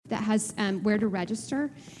that has where to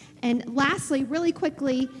register. And lastly, really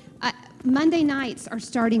quickly, Monday nights are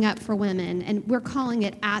starting up for women, and we're calling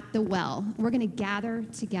it At the Well. We're going to gather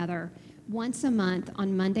together once a month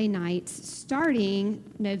on Monday nights, starting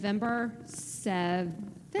November 7th.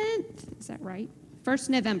 Is that right? 1st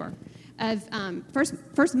November.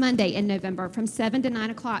 First Monday in November from 7 to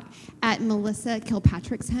 9 o'clock at Melissa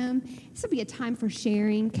Kilpatrick's home. This will be a time for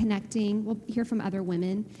sharing, connecting. We'll hear from other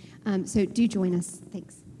women. So do join us.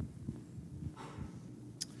 Thanks.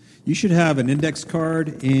 You should have an index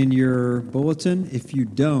card in your bulletin. If you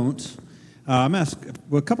don't, I'm asking,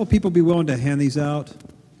 will a couple people be willing to hand these out?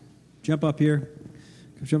 Jump up here.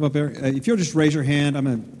 Jump up there. If you'll just raise your hand, I'm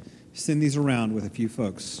going to send these around with a few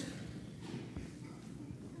folks.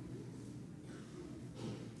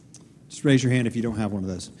 Just raise your hand if you don't have one of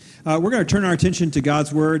those. We're going to turn our attention to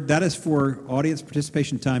God's Word. That is for audience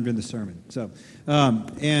participation time during the sermon. So,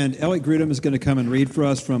 and Elliot Grudem is going to come and read for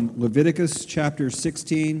us from Leviticus chapter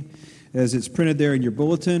 16, as it's printed there in your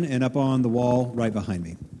bulletin and up on the wall right behind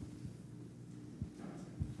me.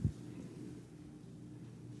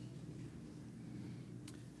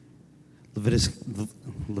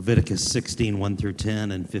 Leviticus 16, 1 through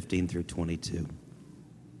 10, and 15 through 22.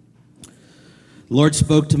 The Lord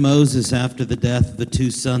spoke to Moses after the death of the two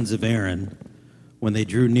sons of Aaron, when they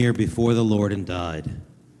drew near before the Lord and died.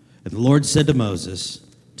 And the Lord said to Moses,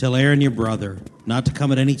 "Tell Aaron your brother not to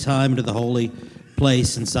come at any time into the holy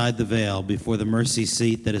place inside the veil before the mercy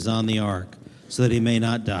seat that is on the ark, so that he may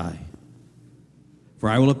not die. For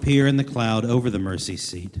I will appear in the cloud over the mercy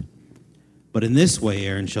seat. But in this way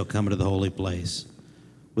Aaron shall come into the holy place,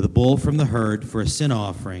 with a bull from the herd for a sin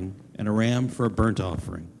offering and a ram for a burnt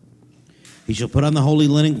offering. He shall put on the holy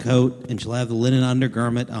linen coat and shall have the linen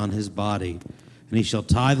undergarment on his body, and he shall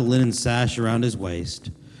tie the linen sash around his waist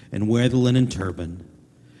and wear the linen turban.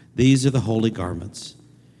 These are the holy garments.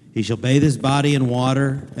 He shall bathe his body in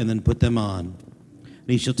water and then put them on. And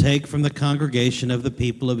he shall take from the congregation of the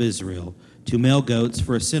people of Israel 2 male goats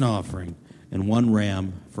for a sin offering and 1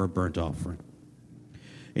 ram for a burnt offering.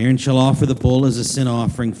 Aaron shall offer the bull as a sin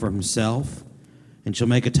offering for himself, and shall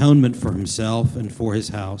make atonement for himself and for his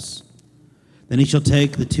house. Then he shall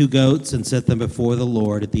take the 2 goats and set them before the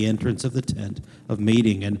Lord at the entrance of the tent of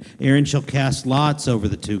meeting. And Aaron shall cast lots over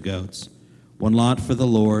the 2 goats, 1 lot for the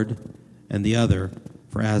Lord and the other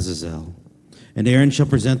for Azazel. And Aaron shall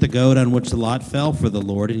present the goat on which the lot fell for the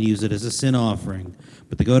Lord and use it as a sin offering.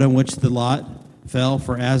 But the goat on which the lot fell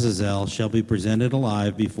for Azazel shall be presented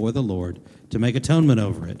alive before the Lord to make atonement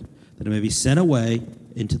over it, that it may be sent away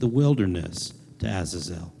into the wilderness to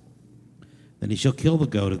Azazel. Then he shall kill the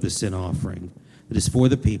goat of the sin offering that is for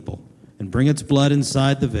the people, and bring its blood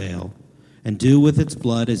inside the veil, and do with its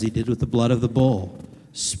blood as he did with the blood of the bull,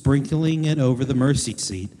 sprinkling it over the mercy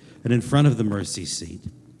seat and in front of the mercy seat.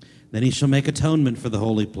 Then he shall make atonement for the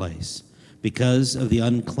holy place, because of the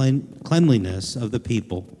uncleanliness of the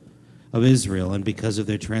people of Israel, and because of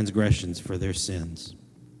their transgressions for their sins.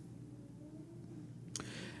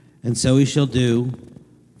 And so he shall do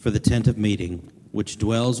for the tent of meeting, which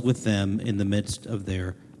dwells with them in the midst of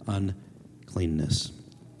their uncleanness.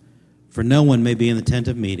 For no one may be in the tent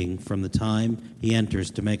of meeting from the time he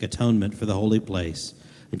enters to make atonement for the holy place,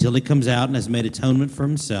 until he comes out and has made atonement for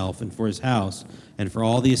himself and for his house and for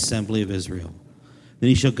all the assembly of Israel. Then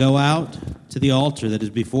he shall go out to the altar that is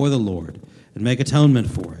before the Lord and make atonement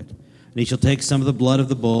for it. And he shall take some of the blood of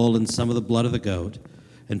the bull and some of the blood of the goat,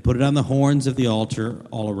 and put it on the horns of the altar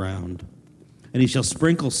all around. And he shall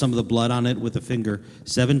sprinkle some of the blood on it with a finger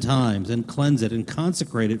 7 times, and cleanse it and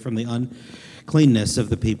consecrate it from the uncleanness of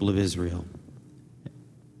the people of Israel.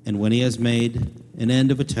 And when he has made an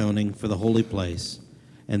end of atoning for the holy place,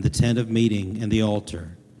 and the tent of meeting and the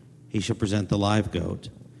altar, he shall present the live goat.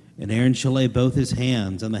 And Aaron shall lay both his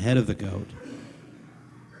hands on the head of the goat,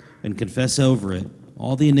 and confess over it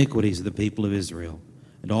all the iniquities of the people of Israel,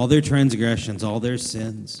 and all their transgressions, all their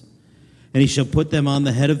sins. And he shall put them on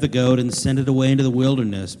the head of the goat and send it away into the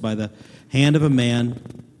wilderness by the hand of a man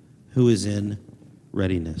who is in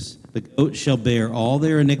readiness. The goat shall bear all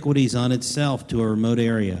their iniquities on itself to a remote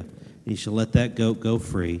area, and he shall let that goat go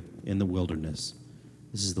free in the wilderness.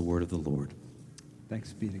 This is the word of the Lord.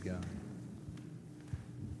 Thanks be to God.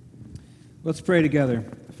 Let's pray together.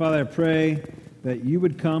 Father, I pray that you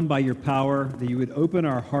would come by your power, that you would open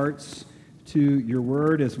our hearts to your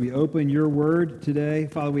word as we open your word today.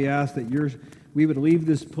 Father, we ask that we would leave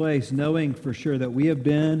this place knowing for sure that we have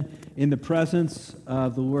been in the presence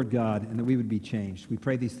of the Lord God and that we would be changed. We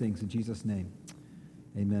pray these things in Jesus' name.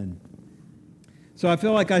 Amen. So I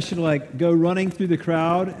feel like I should go running through the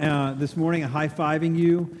crowd this morning and high-fiving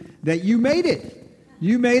you that you made it.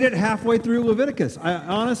 You made it halfway through Leviticus. I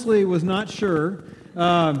honestly was not sure.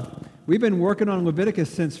 We've been working on Leviticus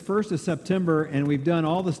since 1st of September, and we've done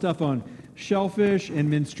all the stuff on shellfish and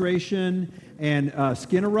menstruation and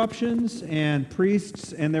skin eruptions and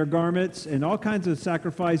priests and their garments and all kinds of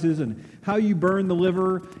sacrifices and how you burn the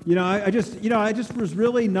liver. I just was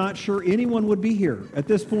really not sure anyone would be here at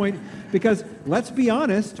this point because let's be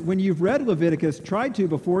honest, when you've read Leviticus, tried to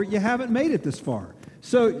before, you haven't made it this far.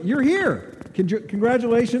 So you're here.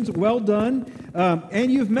 Congratulations, well done.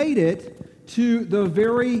 And you've made it to the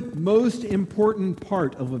very most important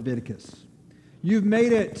part of Leviticus. You've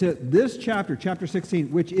made it to this chapter, chapter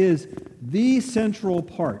 16, which is the central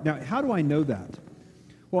part. Now, how do I know that?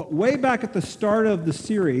 Well, way back at the start of the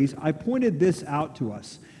series, I pointed this out to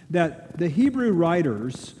us, that the Hebrew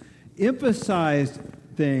writers emphasized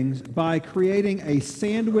things by creating a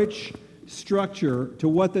sandwich structure to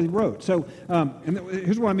what they wrote. So, and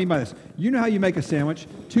here's what I mean by this. You know how you make a sandwich?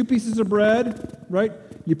 2 pieces of bread, right?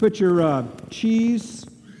 You put your cheese,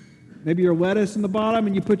 maybe your lettuce in the bottom,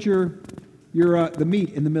 and you put the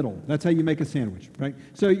meat in the middle. That's how you make a sandwich, right?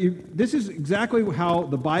 So this is exactly how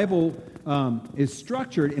the Bible is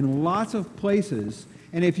structured in lots of places.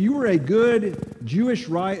 And if you were a good Jewish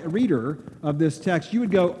reader of this text, you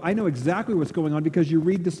would go, I know exactly what's going on because you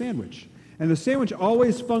read the sandwich. And the sandwich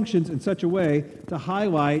always functions in such a way to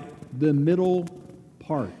highlight the middle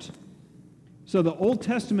part. So the Old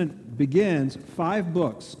Testament begins 5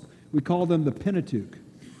 books. We call them the Pentateuch,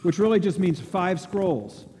 which really just means 5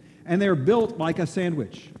 scrolls. And they're built like a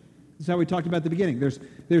sandwich. This is how we talked about at the beginning.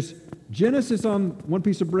 There's Genesis on one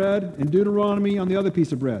piece of bread and Deuteronomy on the other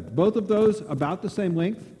piece of bread. Both of those about the same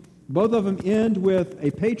length. Both of them end with a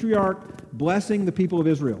patriarch blessing the people of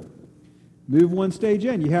Israel. Move one stage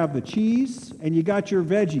in. You have the cheese and you got your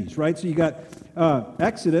veggies, right? So you got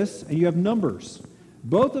Exodus and you have Numbers.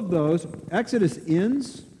 Both of those, Exodus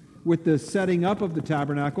ends with the setting up of the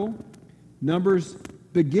tabernacle. Numbers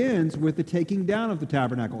begins with the taking down of the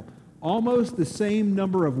tabernacle. Almost the same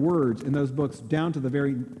number of words in those books down to the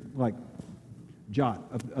very, jot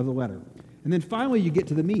of the letter. And then finally you get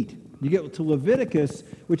to the meat. You get to Leviticus,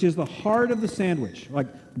 which is the heart of the sandwich.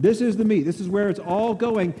 This is the meat. This is where it's all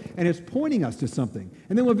going, and it's pointing us to something.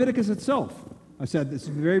 And then Leviticus itself. I said this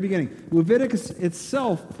at the very beginning. Leviticus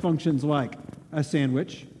itself functions like a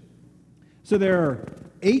sandwich. So there are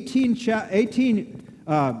 18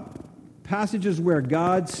 passages where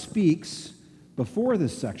God speaks before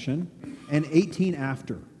this section and 18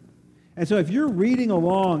 after. And so if you're reading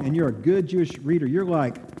along and you're a good Jewish reader, you're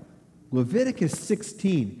like, Leviticus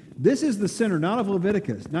 16. This is the center, not of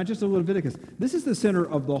Leviticus, not just of Leviticus. This is the center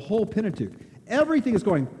of the whole Pentateuch. Everything is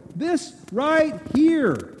going, this right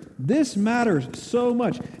here. This matters so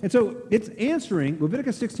much. And so it's answering,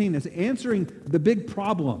 Leviticus 16 is answering the big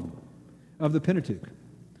problem of the Pentateuch.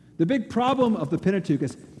 The big problem of the Pentateuch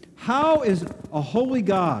is, how is a holy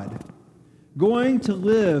God going to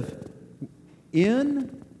live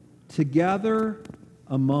in, together,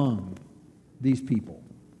 among these people?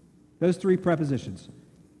 Those 3 prepositions.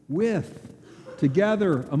 With,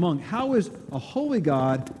 together, among. How is a holy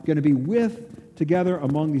God going to be with, together,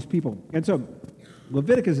 among these people? And so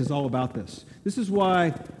Leviticus is all about this. This is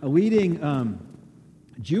why a leading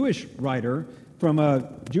Jewish writer from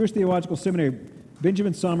a Jewish theological seminary,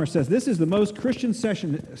 Benjamin Sommer, says this is the most Christian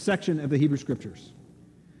section of the Hebrew Scriptures.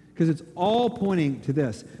 Because it's all pointing to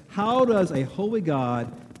this. How does a holy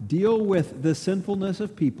God deal with the sinfulness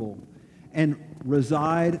of people and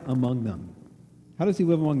reside among them? How does he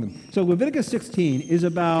live among them? So Leviticus 16 is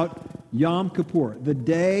about Yom Kippur, the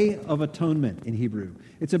Day of Atonement in Hebrew.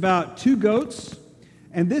 It's about 2 goats,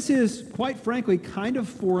 and this is, quite frankly, kind of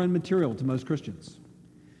foreign material to most Christians.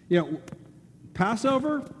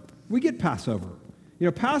 Passover, we get Passover.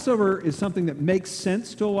 Passover is something that makes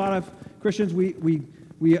sense to a lot of Christians.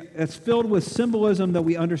 It's filled with symbolism that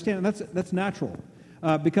we understand, and that's natural.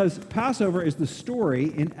 Because Passover is the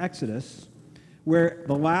story in Exodus where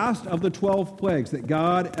the last of the 12 plagues that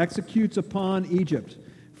God executes upon Egypt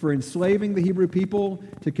for enslaving the Hebrew people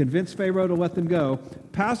to convince Pharaoh to let them go.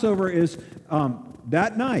 Passover is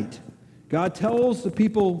that night. God tells the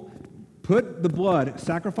people, put the blood,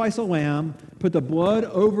 sacrifice a lamb, put the blood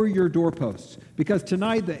over your doorposts. Because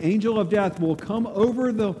tonight the angel of death will come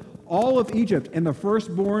over all of Egypt, and the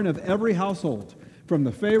firstborn of every household, from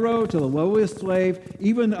the Pharaoh to the lowest slave,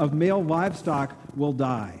 even of male livestock, will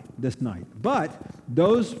die this night. But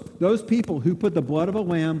those people who put the blood of a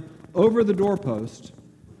lamb over the doorpost,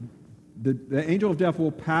 the angel of death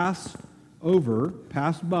will pass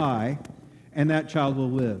by, and that child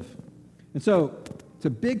will live. And so it's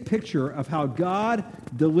a big picture of how God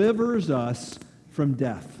delivers us from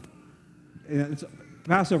death. And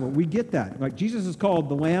Passover. We get that. Like Jesus is called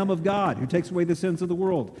the Lamb of God who takes away the sins of the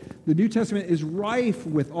world. The New Testament is rife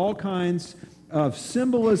with all kinds of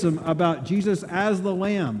symbolism about Jesus as the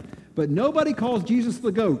Lamb, but nobody calls Jesus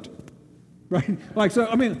the goat, right?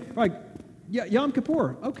 Yeah, Yom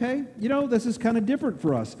Kippur, okay, this is kind of different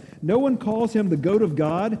for us. No one calls him the goat of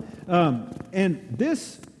God, and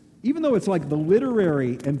this, even though it's like the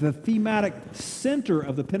literary and the thematic center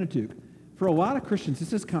of the Pentateuch, for a lot of Christians,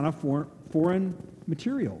 this is kind of foreign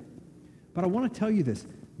material. But I want to tell you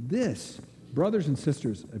this, brothers and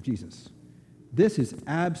sisters of Jesus, this is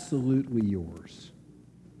absolutely yours.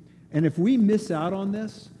 And if we miss out on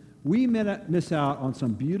this, we miss out on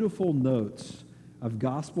some beautiful notes of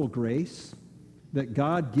gospel grace that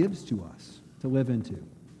God gives to us to live into.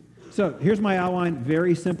 So here's my outline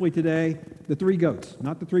very simply today. The 3 goats,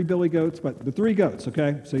 not the 3 billy goats, but the 3 goats,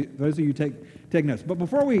 okay? So those of you take notes. But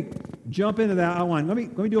before we jump into that outline, let me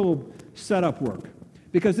do a little setup work,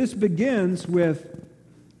 because this begins with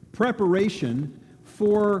preparation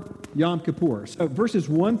for Yom Kippur. So verses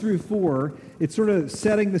 1 through 4, it's sort of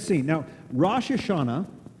setting the scene. Now, Rosh Hashanah,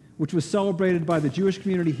 which was celebrated by the Jewish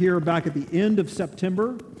community here back at the end of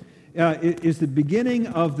September, it is the beginning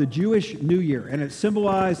of the Jewish New Year, and it's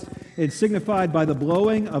symbolized and signified by the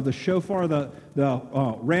blowing of the shofar, the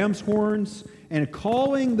ram's horns, and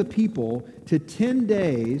calling the people to 10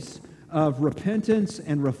 days of repentance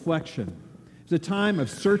and reflection. It's a time of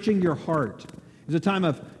searching your heart. It's a time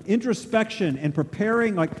of introspection and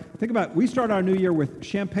preparing. Think about, we start our new year with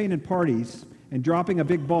champagne and parties and dropping a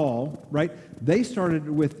big ball, right? They started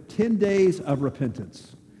with 10 days of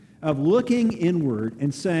repentance, of looking inward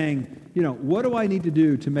and saying, what do I need to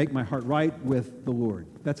do to make my heart right with the Lord?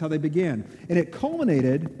 That's how they began. And it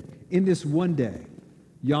culminated in this one day,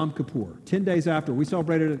 Yom Kippur. 10 days after, we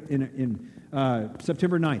celebrated it in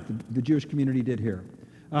September 9th, the Jewish community did here.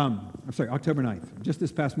 October 9th, just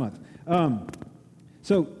this past month.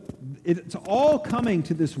 So it's all coming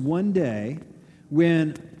to this one day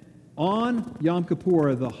when on Yom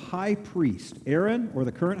Kippur, the high priest, Aaron, or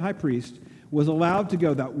the current high priest, was allowed to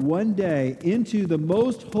go that one day into the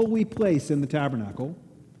most holy place in the tabernacle,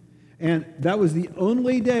 and that was the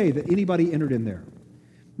only day that anybody entered in there.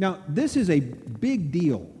 Now, this is a big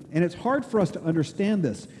deal, and it's hard for us to understand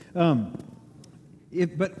this. But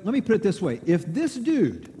let me put it this way. If this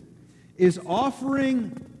dude is offering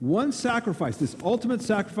one sacrifice, this ultimate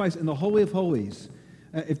sacrifice in the Holy of Holies,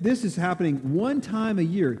 if this is happening one time a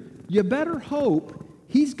year, you better hope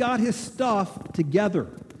he's got his stuff together.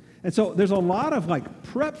 And so there's a lot of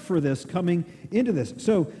prep for this coming into this.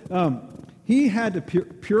 So he had to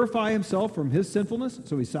purify himself from his sinfulness,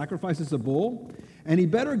 so he sacrifices a bull, and he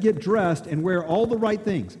better get dressed and wear all the right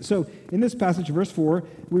things. So in this passage, verse 4,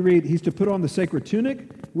 we read, he's to put on the sacred tunic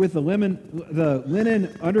with the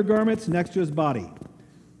linen undergarments next to his body.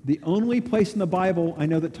 The only place in the Bible I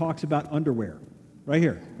know that talks about underwear. Right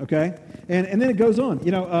here, okay? And then it goes on.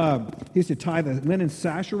 He's to tie the linen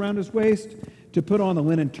sash around his waist, to put on the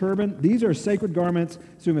linen turban. These are sacred garments,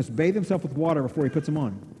 so he must bathe himself with water before he puts them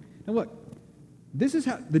on. Now look, this is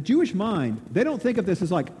how the Jewish mind, they don't think of this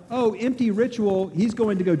as empty ritual, he's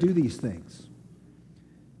going to go do these things.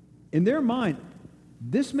 In their mind,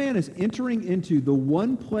 this man is entering into the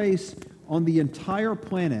one place on the entire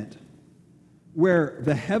planet where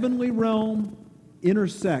the heavenly realm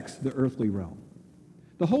intersects the earthly realm.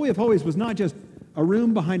 The Holy of Holies was not just a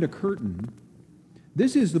room behind a curtain.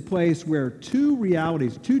 This is the place where 2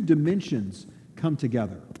 realities, 2 dimensions come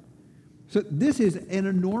together. So this is an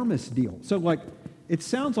enormous deal. So it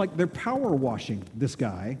sounds like they're power washing this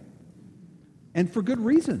guy, and for good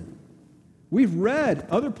reason. We've read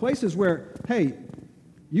other places where, hey,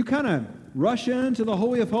 you kind of rush into the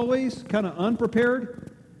Holy of Holies, kind of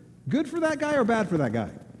unprepared. Good for that guy or bad for that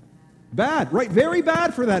guy? Bad, right? Very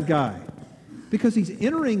bad for that guy. Because he's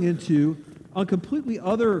entering into a completely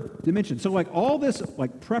other dimension. So all this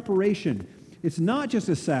preparation, it's not just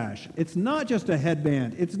a sash. It's not just a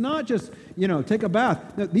headband. It's not just, take a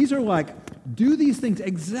bath. No, these are do these things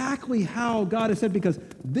exactly how God has said, because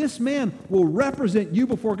this man will represent you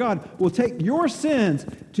before God, will take your sins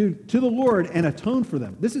to the Lord and atone for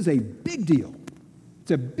them. This is a big deal.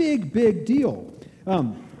 It's a big, big deal.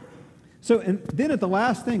 And then at the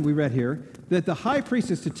last thing we read here, that the high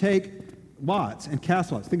priest is to take lots and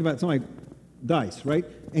cast lots. Think about something like dice, right?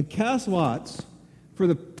 And cast lots for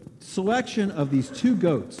the selection of these 2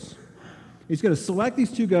 goats. He's going to select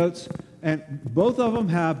these 2 goats, and both of them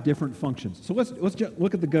have different functions. So let's just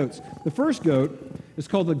look at the goats. The first goat It's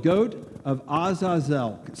called the goat of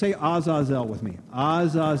Azazel. Say Azazel with me.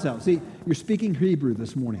 Azazel. See, you're speaking Hebrew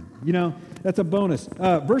this morning. You know, that's a bonus.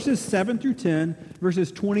 Verses 7 through 10,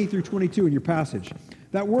 verses 20 through 22 in your passage.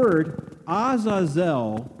 That word,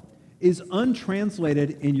 Azazel, is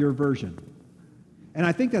untranslated in your version. And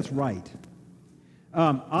I think that's right.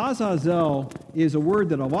 Azazel is a word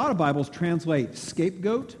that a lot of Bibles translate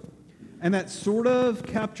scapegoat, and that sort of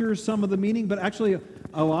captures some of the meaning, but actually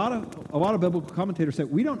a lot of biblical commentators say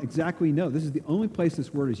we don't exactly know. This is the only place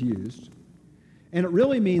this word is used. And it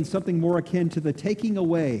really means something more akin to the taking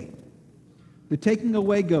away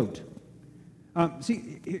goat.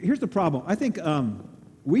 See, here's the problem. I think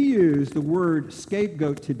we use the word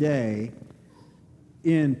scapegoat today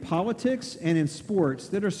in politics and in sports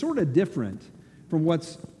that are sort of different from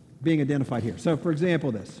what's being identified here. So, for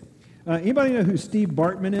example, this. Anybody know who Steve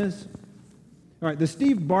Bartman is? All right, the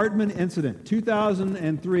Steve Bartman incident,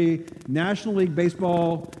 2003 National League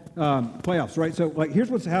Baseball playoffs, right? So, here's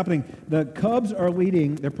what's happening. The Cubs are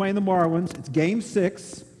leading. They're playing the Marlins. It's Game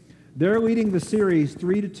 6. They're leading the series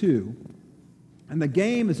 3-2, and the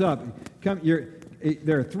game is up. They're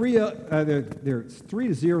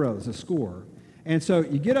 3-0 is the score. And so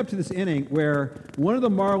you get up to this inning where one of the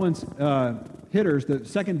Marlins hitters, the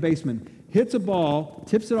second baseman, hits a ball,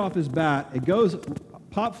 tips it off his bat. It goes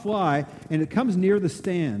pop fly, and it comes near the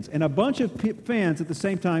stands. And a bunch of fans at the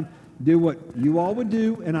same time do what you all would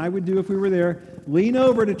do and I would do if we were there, lean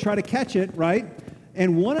over to try to catch it, right?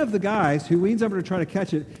 And one of the guys who leans over to try to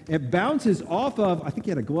catch it, it bounces off of, I think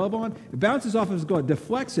he had a glove on, it bounces off of his glove,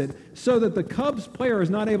 deflects it, so that the Cubs player is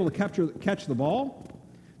not able to catch the ball.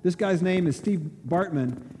 This guy's name is Steve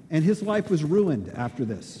Bartman, and his life was ruined after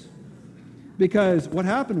this. Because what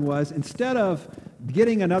happened was, instead of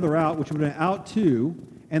getting another out, which would have been out 2,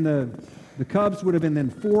 and the Cubs would have been then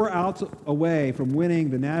 4 outs away from winning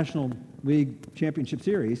the National League Championship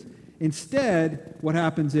Series, instead, what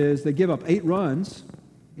happens is they give up 8 runs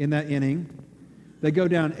in that inning. They go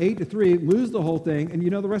down 8-3, lose the whole thing, and you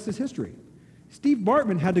know the rest is history. Steve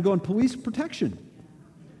Bartman had to go in police protection.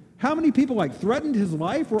 How many people threatened his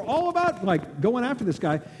life? Were all about going after this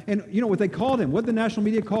guy. And you know what they called him? What did the national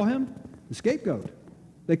media call him? The scapegoat.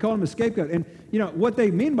 They call him a scapegoat. And you know what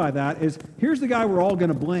they mean by that is, here's the guy we're all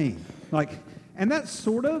going to blame. And that's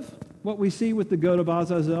sort of what we see with the goat of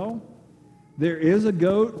Azazel. There is a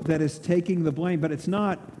goat that is taking the blame, but it's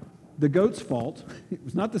not the goat's fault. It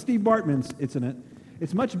was not the Steve Bartman's incident.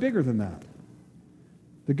 It's much bigger than that.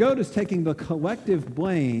 The goat is taking the collective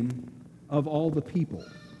blame of all the people.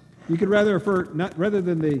 You could rather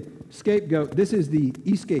than the scapegoat, this is the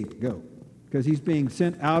escape goat, because he's being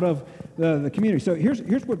sent out of the community. So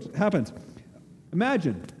here's what happens.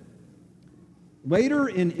 Imagine, later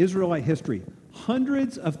in Israelite history,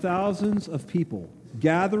 hundreds of thousands of people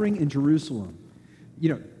gathering in Jerusalem.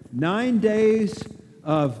 9 days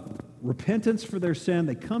of repentance for their sin.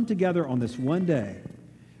 They come together on this one day,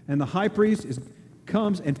 and the high priest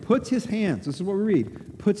comes and puts his hands, this is what we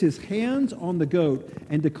read, puts his hands on the goat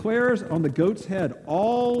and declares on the goat's head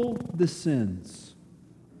all the sins,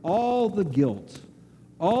 all the guilt,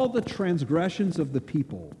 all the transgressions of the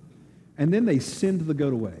people. And then they send the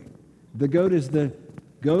goat away. The goat is the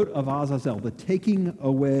goat of Azazel, the taking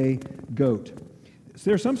away goat. So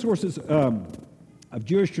there are some sources of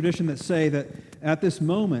Jewish tradition that say that at this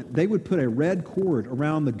moment they would put a red cord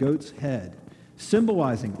around the goat's head,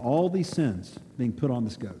 symbolizing all these sins being put on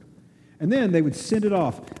this goat. And then they would send it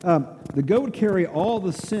off. The goat would carry all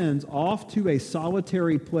the sins off to a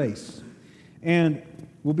solitary place and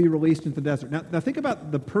will be released into the desert. Now think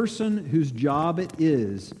about the person whose job it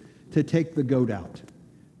is to take the goat out.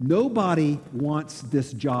 Nobody wants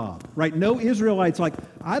this job, right? No Israelite's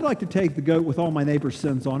I'd like to take the goat with all my neighbor's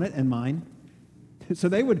sins on it and mine. So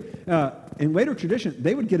they would, in later tradition,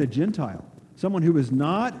 they would get a Gentile, someone who was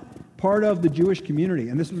not part of the Jewish community.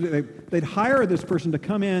 And they'd hire this person to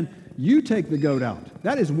come in, you take the goat out.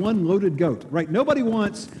 That is one loaded goat, right? Nobody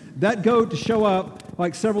wants that goat to show up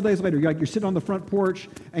several days later. You're sitting on the front porch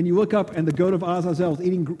and you look up and the goat of Azazel is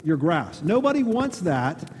eating your grass. Nobody wants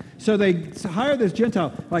that. So they hire this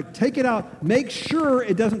Gentile, take it out, make sure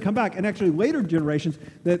it doesn't come back. And actually later generations,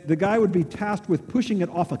 that the guy would be tasked with pushing it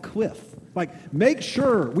off a cliff. Make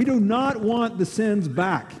sure we do not want the sins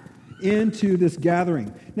back into this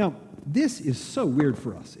gathering. Now, this is so weird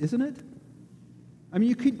for us, isn't it? I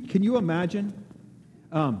mean, can you imagine?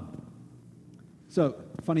 So,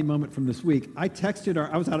 funny moment from this week. I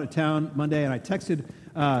was out of town Monday, and I texted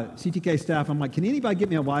CTK staff. I'm like, can anybody get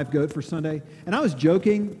me a live goat for Sunday? And I was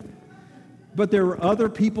joking, but there were other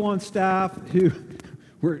people on staff who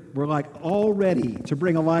were all ready to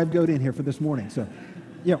bring a live goat in here for this morning. So,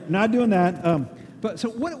 not doing that. But so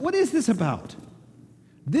what is this about?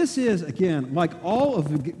 This is, again, like all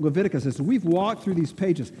of Leviticus, as we've walked through these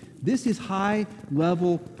pages, this is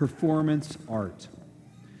high-level performance art.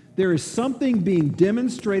 There is something being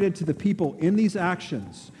demonstrated to the people in these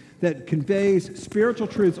actions that conveys spiritual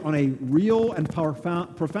truths on a real and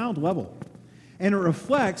profound level. And it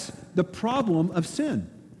reflects the problem of sin.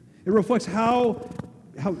 It reflects how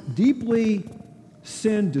deeply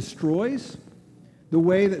sin destroys, the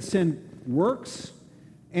way that sin works,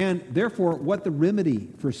 and therefore what the remedy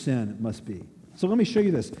for sin must be. So let me show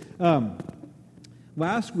you this.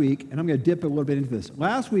 Last week, and I'm going to dip a little bit into this.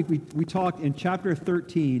 Last week, we talked in chapter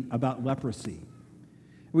 13 about leprosy.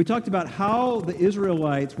 We talked about how the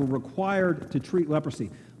Israelites were required to treat leprosy.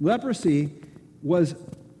 Leprosy was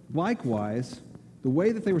likewise, the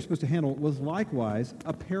way that they were supposed to handle it was likewise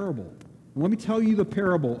a parable. And let me tell you the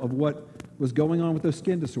parable of what was going on with those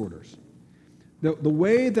skin disorders. The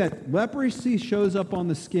way that leprosy shows up on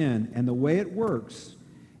the skin and the way it works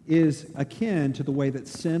is akin to the way that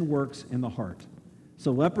sin works in the heart.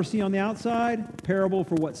 So leprosy on the outside, parable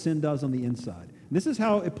for what sin does on the inside. And this is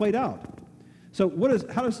how it played out. So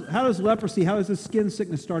how does leprosy, how does this skin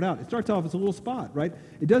sickness start out? It starts off as a little spot, right?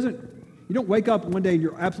 You don't wake up one day and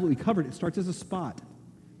you're absolutely covered. It starts as a spot,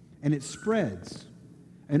 and it spreads.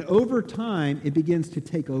 And over time, it begins to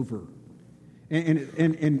take over.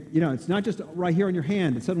 And you know, it's not just right here on your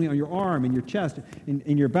hand, it's suddenly on your arm and your chest and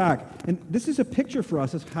in your back. And this is a picture for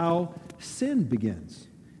us of how sin begins.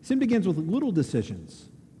 Sin begins with little decisions,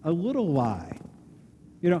 a little lie,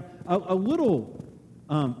 you know, a little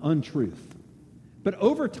untruth. But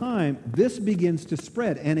over time, this begins to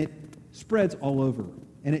spread, and it spreads all over,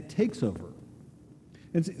 and it takes over.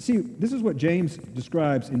 And see, this is what James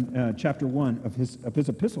describes in chapter 1 of his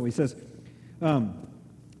epistle. He says,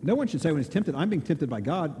 no one should say when he's tempted, I'm being tempted by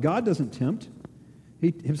God. God doesn't tempt.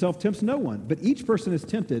 He himself tempts no one. But each person is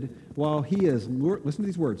tempted while he is, listen to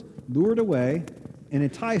these words, lured away and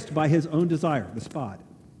enticed by his own desire, the spot.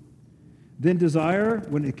 Then desire,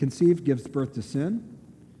 when it conceived, gives birth to sin.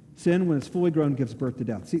 Sin, when it's fully grown, gives birth to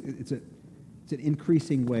death. See, it's an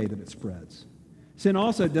increasing way that it spreads. Sin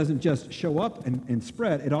also doesn't just show up and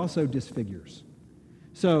spread, it also disfigures.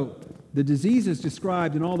 So the diseases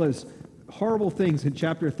described in all those horrible things in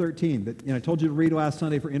chapter 13 that I told you to read last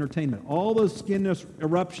Sunday for entertainment, all those skin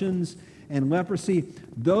eruptions and leprosy,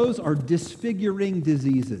 those are disfiguring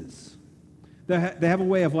diseases. They have a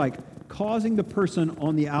way of causing the person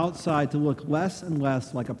on the outside to look less and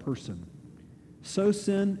less like a person. So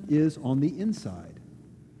sin is on the inside.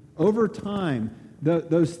 Over time,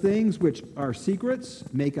 those things which are secrets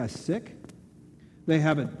make us sick. They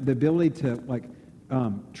have the ability to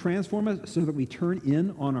transform us so that we turn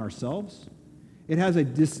in on ourselves. It has a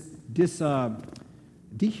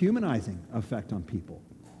dehumanizing effect on people,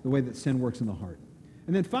 the way that sin works in the heart.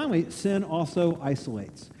 And then finally, sin also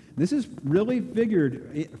isolates. This is really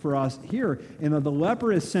figured for us here, in that the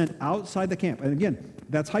leper is sent outside the camp. And again,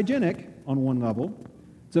 that's hygienic on one level.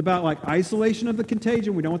 It's about isolation of the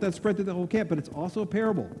contagion. We don't want that spread through the whole camp, but it's also a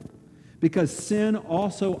parable. Because sin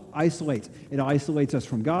also isolates. It isolates us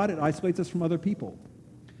from God. It isolates us from other people.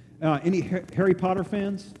 Any Harry Potter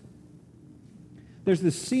fans? There's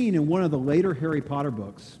this scene in one of the later Harry Potter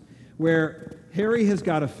books where Harry has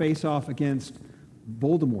got to face off against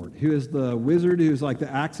Voldemort, who is the wizard who's the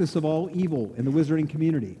axis of all evil in the wizarding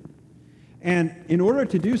community. And in order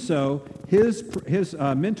to do so, his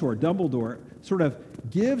mentor, Dumbledore, sort of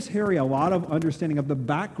gives Harry a lot of understanding of the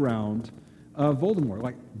background of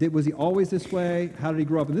Voldemort. Was he always this way? How did he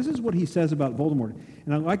grow up? And this is what he says about Voldemort.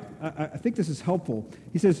 And I think this is helpful.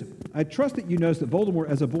 He says, I trust that you notice that Voldemort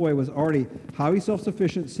as a boy was already highly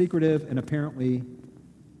self-sufficient, secretive, and apparently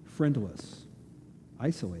friendless,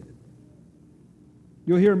 isolated.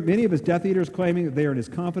 You'll hear many of his Death Eaters claiming that they are in his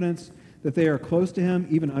confidence, that they are close to him,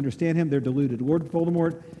 even understand him. They're deluded. Lord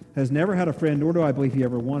Voldemort has never had a friend, nor do I believe he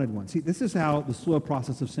ever wanted one. See, this is how the slow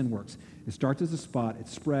process of sin works. It starts as a spot, it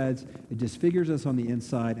spreads, it disfigures us on the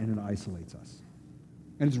inside, and it isolates us.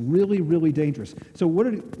 And it's really, really dangerous. So what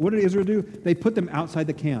did Israel do? They put them outside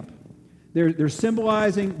the camp. They're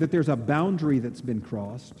symbolizing that there's a boundary that's been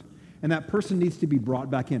crossed, and that person needs to be brought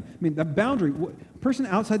back in. I mean, that boundary, person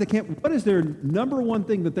outside the camp, what is their number one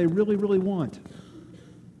thing that they really, really want?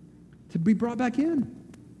 To be brought back in.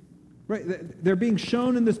 Right? They're being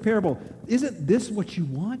shown in this parable. Isn't this what you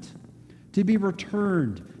want? To be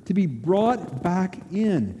returned, to be brought back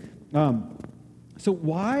in. So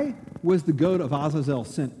why was the goat of Azazel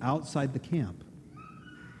sent outside the camp?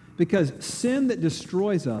 Because sin that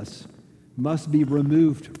destroys us must be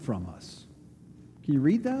removed from us. Can you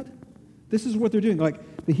read that? This is what they're doing.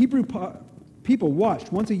 The Hebrew people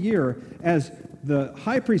watched once a year as the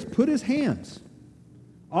high priest put his hands,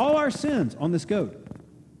 all our sins, on this goat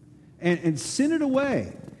and sent it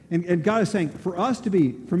away. And God is saying,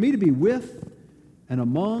 for me to be with and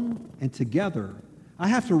among and together, I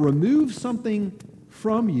have to remove something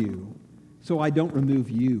from you so I don't remove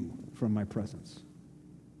you from my presence.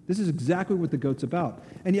 This is exactly what the goat's about.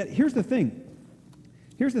 And yet, here's the thing.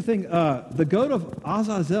 The goat of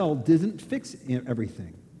Azazel didn't fix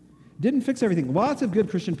everything. Didn't fix everything. Lots of good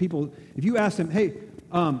Christian people, if you ask them, hey,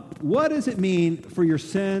 what does it mean for your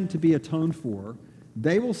sin to be atoned for?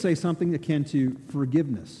 They will say something akin to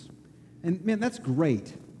forgiveness. And man, that's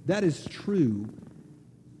great. That is true.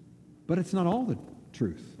 But it's not all the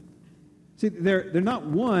truth. See, they're not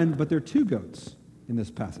one, but they're two goats in this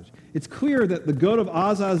passage. It's clear that the goat of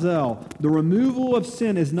Azazel, the removal of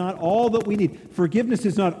sin, is not all that we need. Forgiveness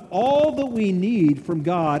is not all that we need from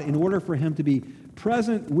God in order for him to be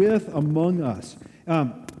present with among us.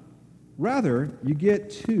 Rather, you get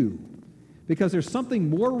two, because there's something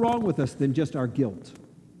more wrong with us than just our guilt.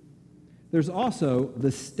 There's also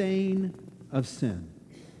the stain of sin,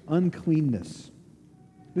 uncleanness.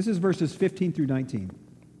 This is verses 15 through 19.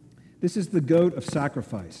 This is the goat of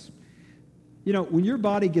sacrifice. You know, when your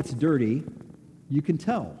body gets dirty, you can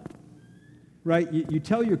tell, right? You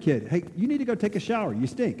tell your kid, hey, you need to go take a shower. You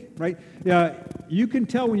stink, right? You can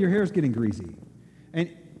tell when your hair is getting greasy. And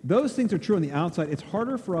those things are true on the outside. It's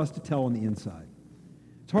harder for us to tell on the inside.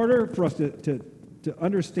 It's harder for us to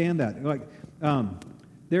understand that. Like,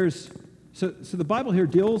 so the Bible here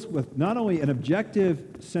deals with not only an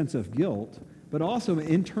objective sense of guilt, but also an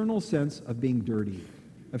internal sense of being dirty,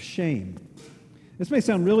 of shame. This may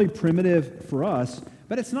sound really primitive for us,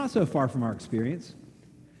 but it's not so far from our experience.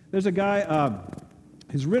 There's a guy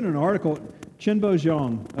who's written an article, Chenbo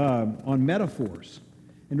Zhang, on metaphors.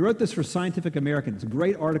 And he wrote this for Scientific American. It's a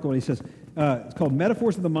great article, and he says, it's called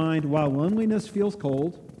Metaphors of the Mind, Why Loneliness Feels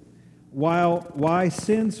Cold, Why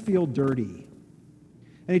Sins Feel Dirty.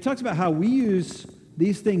 And he talks about how we use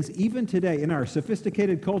these things even today in our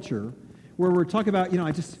sophisticated culture, where we're talking about,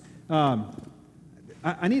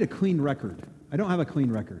 I need a clean record. I don't have a clean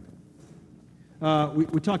record.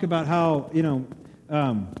 We talk about how,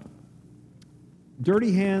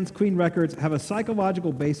 dirty hands, clean records have a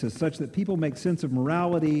psychological basis such that people make sense of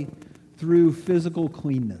morality through physical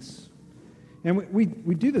cleanness. And we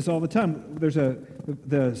do this all the time.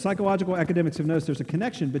 The psychological academics have noticed there's a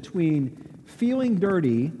connection between feeling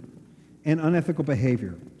dirty and unethical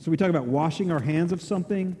behavior. So we talk about washing our hands of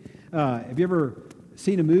something. Have you ever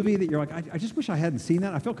seen a movie that you're like, I just wish I hadn't seen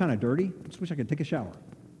that. I felt kind of dirty. I just wish I could take a shower.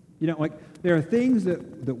 There are things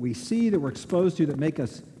that we see, that we're exposed to, that make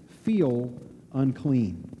us feel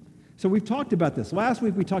unclean. So we've talked about this. Last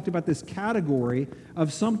week we talked about this category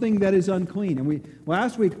of something that is unclean. And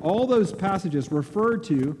last week all those passages referred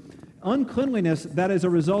to uncleanliness that is a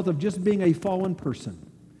result of just being a fallen person,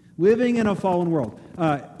 living in a fallen world,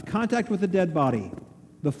 contact with a dead body,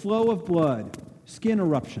 the flow of blood, skin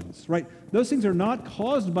eruptions, right? Those things are not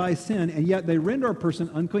caused by sin, and yet they render a person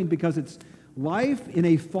unclean because it's life in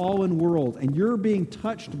a fallen world, and you're being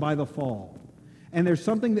touched by the fall. And there's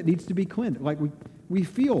something that needs to be cleansed. Like we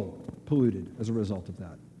feel polluted as a result of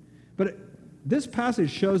that. But this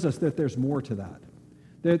passage shows us that there's more to that.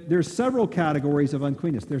 There's several categories of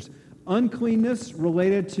uncleanness. There's uncleanness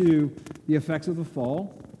related to the effects of the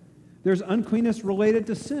fall. There's uncleanness related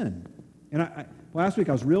to sin. And last week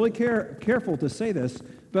I was really careful to say this,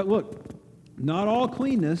 but look, not all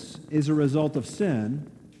cleanness is a result of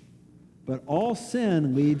sin, but all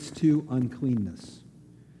sin leads to uncleanness.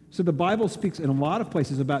 So the Bible speaks in a lot of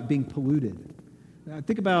places about being polluted.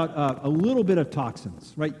 Think about a little bit of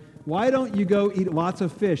toxins, right? Why don't you go eat lots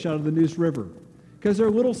of fish out of the Neuse River? Because there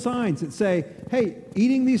are little signs that say, hey,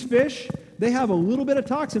 eating these fish, they have a little bit of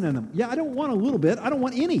toxin in them. Yeah, I don't want a little bit. I don't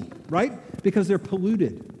want any, right? Because they're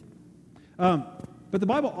polluted. But the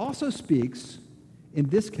Bible also speaks in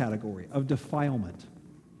this category of defilement.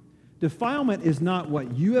 Defilement is not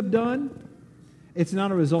what you have done. It's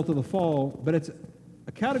not a result of the fall, but it's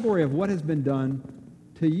a category of what has been done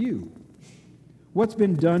to you. What's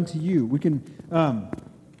been done to you? We can.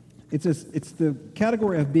 It's the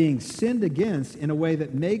category of being sinned against in a way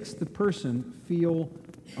that makes the person feel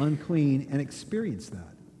unclean and experience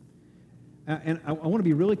that. And I want to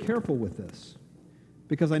be really careful with this,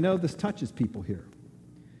 because I know this touches people here.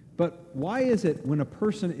 But why is it when a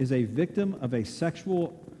person is a victim of a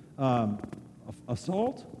sexual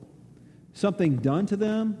assault, something done to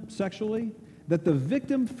them sexually, that the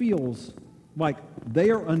victim feels like they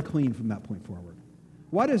are unclean from that point forward?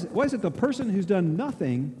 Why is it the person who's done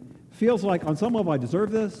nothing feels like on some level I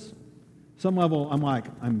deserve this, some level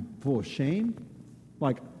I'm full of shame,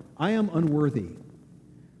 like I am unworthy.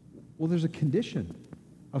 Well, there's a condition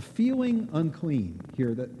of feeling unclean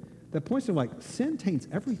here that points to, like, sin taints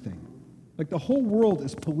everything. Like, the whole world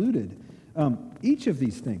is polluted. Each of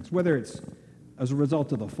these things, whether it's as a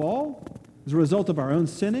result of the fall, as a result of our own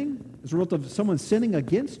sinning, as a result of someone sinning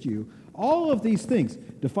against you, all of these things,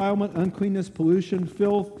 defilement, uncleanness, pollution,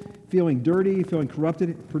 filth, feeling dirty, feeling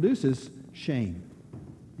corrupted, produces shame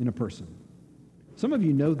in a person. Some of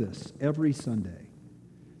you know this every Sunday.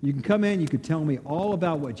 You can come in, you could tell me all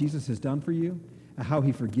about what Jesus has done for you, and how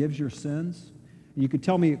he forgives your sins. You could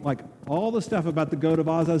tell me, like, all the stuff about the goat of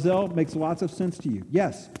Azazel makes lots of sense to you.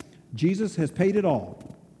 Yes, Jesus has paid it all.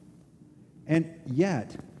 And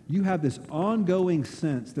yet, you have this ongoing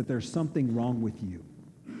sense that there's something wrong with you.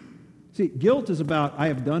 See, guilt is about, I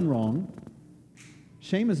have done wrong.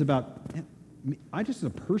 Shame is about, I just as a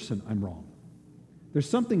person, I'm wrong. There's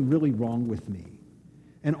something really wrong with me.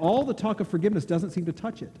 And all the talk of forgiveness doesn't seem to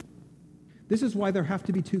touch it. This is why there have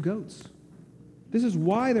to be two goats. This is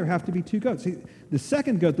why there have to be two goats. See, the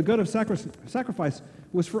second goat, the goat of sacrifice,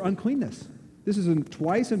 was for uncleanness. This is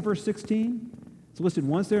twice in verse 16. It's listed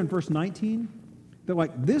once there in verse 19. That,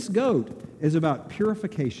 like, this goat is about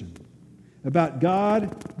purification, about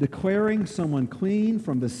God declaring someone clean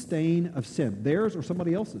from the stain of sin, theirs or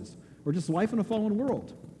somebody else's, or just life in a fallen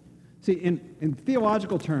world. See, in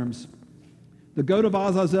theological terms, the goat of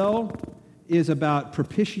Azazel is about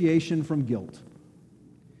propitiation from guilt.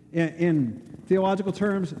 In theological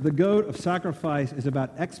terms, the goat of sacrifice is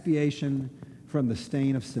about expiation from the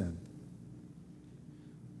stain of sin.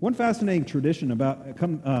 One fascinating tradition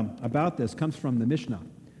about this comes from the Mishnah,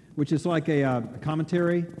 which is like a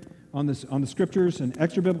commentary on the scriptures, an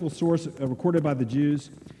extra biblical source recorded by the Jews.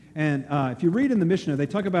 And if you read in the Mishnah, they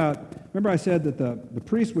talk about, remember I said that the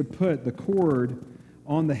priest would put the cord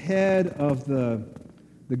on the head of the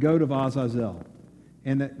goat of Azazel.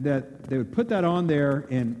 And that they would put that on there,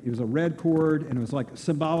 and it was a red cord, and it was like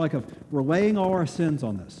symbolic of, we're laying all our sins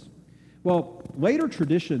on this. Well, later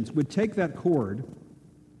traditions would take that cord,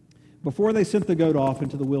 before they sent the goat off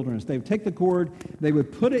into the wilderness, they would take the cord, they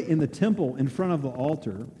would put it in the temple in front of the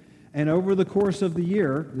altar, and over the course of the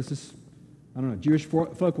year, this is, I don't know, Jewish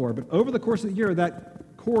folklore, but over the course of the year,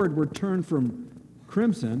 that cord would turn from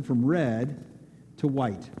crimson, from red, to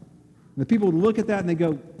white. And the people would look at that and they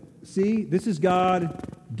go, see, this is God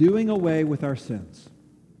doing away with our sins.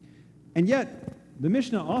 And yet, the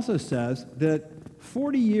Mishnah also says that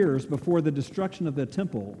 40 years before the destruction of the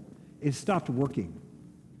temple, it stopped working.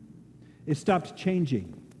 It stopped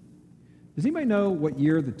changing. Does anybody know what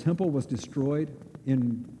year the temple was destroyed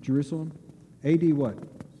in Jerusalem? AD what?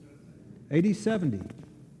 AD 70.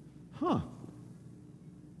 Huh.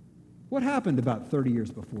 What happened about 30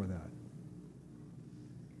 years before that?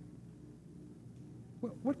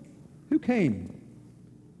 Who came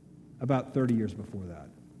about 30 years before that?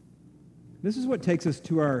 This is what takes us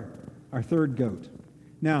to our third goat.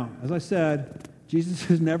 Now, as I said, Jesus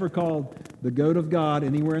is never called the goat of God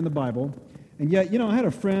anywhere in the Bible. And yet, I have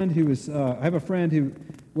a friend who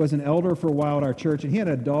was an elder for a while at our church, and he had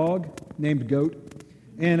a dog named Goat.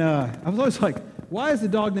 And I was always like, why is the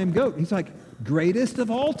dog named Goat? He's like, greatest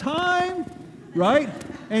of all time, right?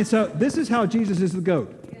 And so this is how Jesus is the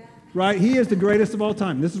goat. Right? He is the greatest of all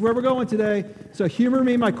time. This is where we're going today. So humor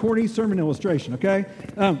me my corny sermon illustration, okay?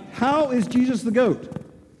 How is Jesus the goat?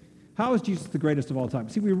 How is Jesus the greatest of all time?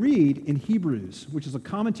 See, we read in Hebrews, which is a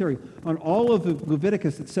commentary on all of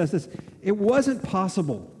Leviticus, that says this: it wasn't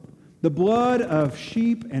possible. The blood of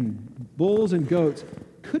sheep and bulls and goats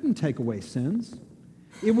couldn't take away sins.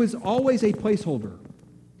 It was always a placeholder.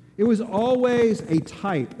 It was always a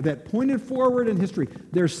type that pointed forward in history.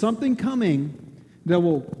 There's something coming that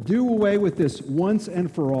will do away with this once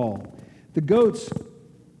and for all.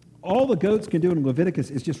 All the goats can do in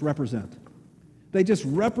Leviticus is just represent. They just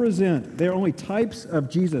represent. They're only types of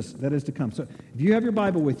Jesus that is to come. So if you have your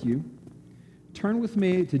Bible with you, turn with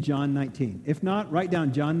me to John 19. If not, write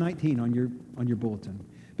down John 19 on your bulletin.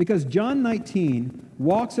 Because John 19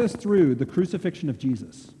 walks us through the crucifixion of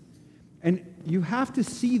Jesus. And you have to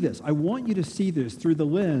see this. I want you to see this through the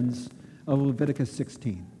lens of Leviticus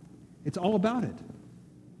 16. It's all about it.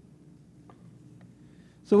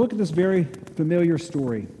 So look at this very familiar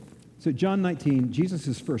story. So John 19, Jesus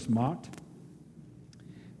is first mocked.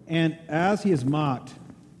 And as he is mocked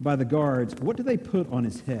by the guards, what do they put on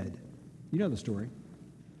his head? You know the story.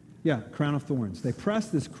 Yeah, crown of thorns. They press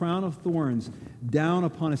this crown of thorns down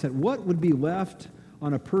upon his head. What would be left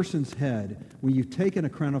on a person's head when you've taken a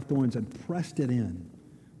crown of thorns and pressed it in?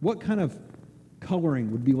 What kind of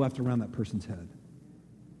coloring would be left around that person's head?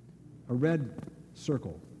 A red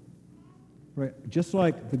circle, right? Just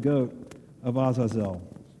like the goat of Azazel.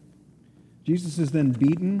 Jesus is then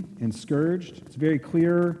beaten and scourged. It's very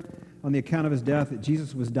clear on the account of his death that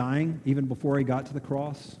Jesus was dying even before he got to the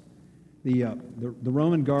cross. The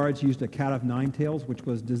Roman guards used a cat of nine tails, which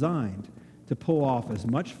was designed to pull off as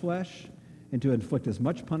much flesh and to inflict as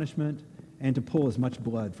much punishment and to pull as much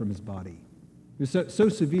blood from his body. It was so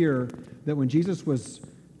severe that when Jesus was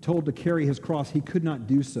told to carry his cross, he could not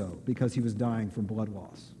do so because he was dying from blood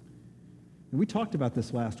loss. And we talked about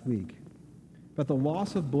this last week. But the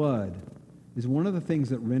loss of blood is one of the things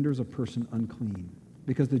that renders a person unclean.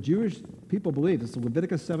 Because the Jewish people believed, it's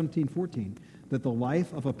Leviticus 17:14, that the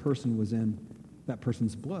life of a person was in that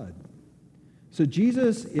person's blood. So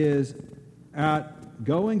Jesus is at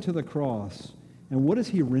going to the cross, and what is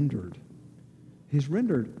he rendered? He's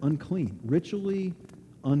rendered unclean, ritually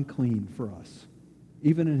unclean for us,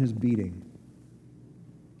 even in his beating.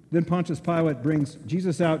 Then Pontius Pilate brings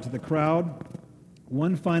Jesus out to the crowd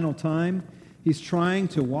one final time. He's trying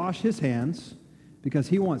to wash his hands because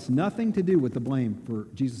he wants nothing to do with the blame for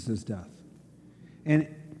Jesus' death. And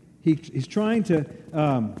he's trying to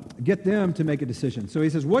get them to make a decision. So he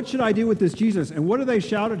says, what should I do with this Jesus? And what do they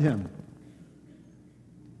shout at him?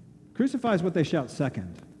 Crucify is what they shout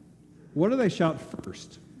second. What do they shout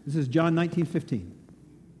first? This is John 19:15.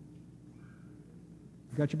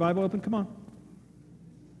 You got your Bible open? Come on.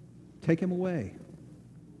 Take him away.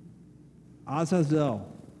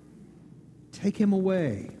 Azazel. Take him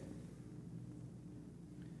away.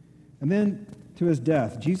 And then to his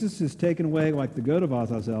death. Jesus is taken away like the goat of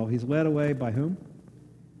Azazel. He's led away by whom?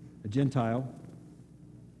 A Gentile,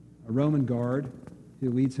 a Roman guard who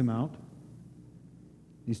leads him out.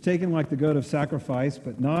 He's taken like the goat of sacrifice,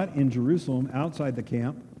 but not in Jerusalem, outside the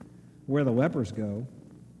camp, where the lepers go.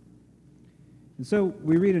 And so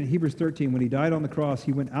we read in Hebrews 13, when he died on the cross,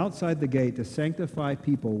 he went outside the gate to sanctify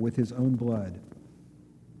people with his own blood.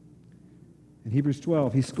 In Hebrews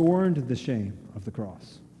 12, he scorned the shame of the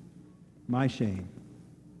cross. My shame,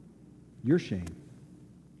 your shame,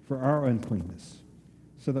 for our uncleanness,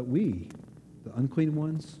 so that we, the unclean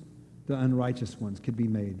ones, the unrighteous ones, could be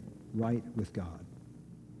made right with God.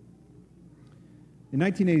 In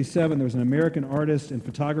 1987, there was an American artist and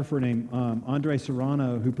photographer named Andre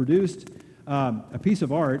Serrano who produced a piece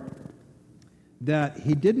of art that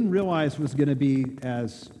he didn't realize was going to be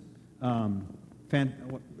as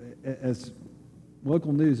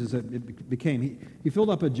local news as it became. He filled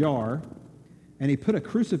up a jar, and he put a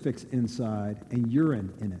crucifix inside and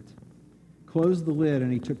urine in it, closed the lid,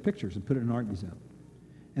 and he took pictures and put it in an art museum.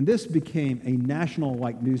 And this became a national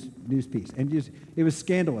news piece, and it was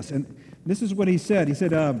scandalous. And this is what he said. He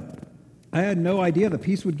said, I had no idea the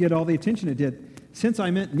piece would get all the attention it did, since I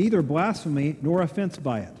meant neither blasphemy nor offense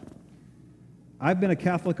by it. I've been a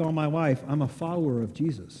Catholic all my life. I'm a follower of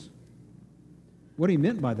Jesus. What he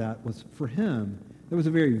meant by that was, for him, there was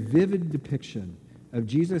a very vivid depiction of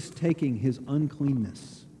Jesus taking his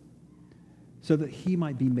uncleanness so that he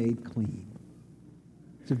might be made clean.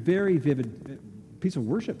 It's a very vivid piece of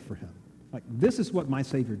worship for him. Like, this is what my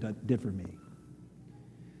Savior did for me.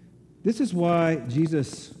 This is why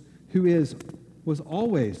Jesus, was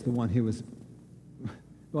always the one who was,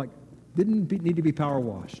 didn't need to be power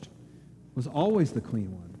washed, was always the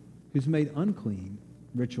clean one, who's made unclean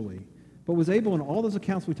ritually, but was able in all those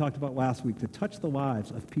accounts we talked about last week to touch the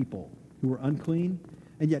lives of people who were unclean,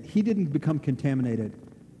 and yet he didn't become contaminated.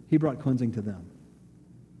 He brought cleansing to them.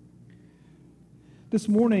 This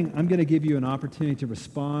morning, I'm going to give you an opportunity to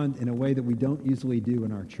respond in a way that we don't usually do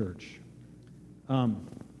in our church.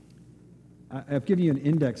 I've given you an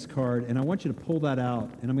index card, and I want you to pull that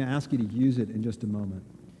out, and I'm going to ask you to use it in just a moment.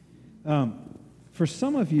 For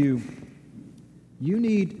some of you, you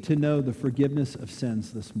need to know the forgiveness of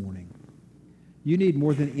sins this morning. You need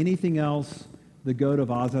more than anything else the goat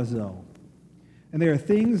of Azazel. And there are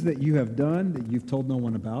things that you have done that you've told no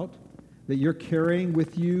one about, that you're carrying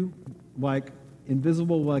with you like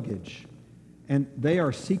invisible luggage. And they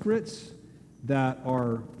are secrets that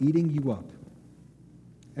are eating you up.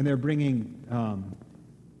 And they're bringing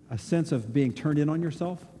a sense of being turned in on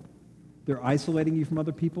yourself. They're isolating you from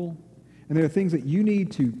other people. And there are things that you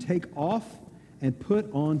need to take off and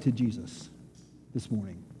put on to Jesus this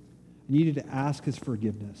morning. And you need to ask his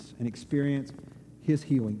forgiveness and experience his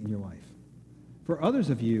healing in your life. For others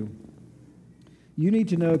of you, you need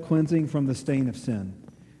to know cleansing from the stain of sin,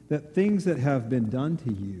 that things that have been done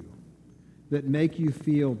to you that make you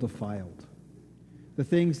feel defiled, the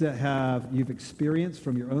things that you've experienced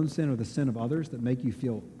from your own sin or the sin of others that make you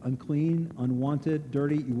feel unclean, unwanted,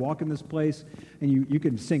 dirty. You walk in this place and you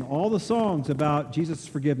can sing all the songs about Jesus'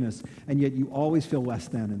 forgiveness, and yet you always feel less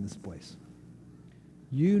than in this place.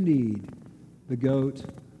 You need the goat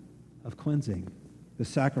of cleansing, the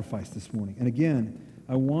sacrifice this morning. And again,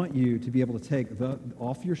 I want you to be able to take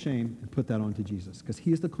off your shame and put that onto Jesus, because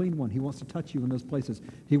he is the clean one. He wants to touch you in those places.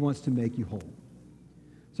 He wants to make you whole.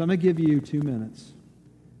 So I'm going to give you 2 minutes.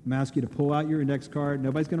 I'm going to ask you to pull out your index card.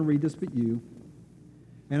 Nobody's going to read this but you.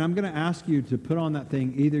 And I'm going to ask you to put on that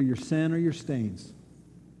thing either your sin or your stains.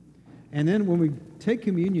 And then when we take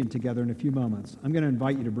communion together in a few moments, I'm going to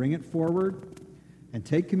invite you to bring it forward and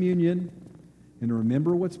take communion and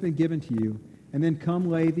remember what's been given to you, and then come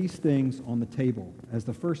lay these things on the table as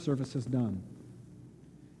the first service has done.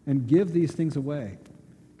 And give these things away,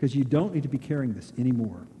 because you don't need to be carrying this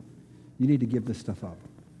anymore. You need to give this stuff up.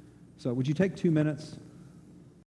 So would you take 2 minutes?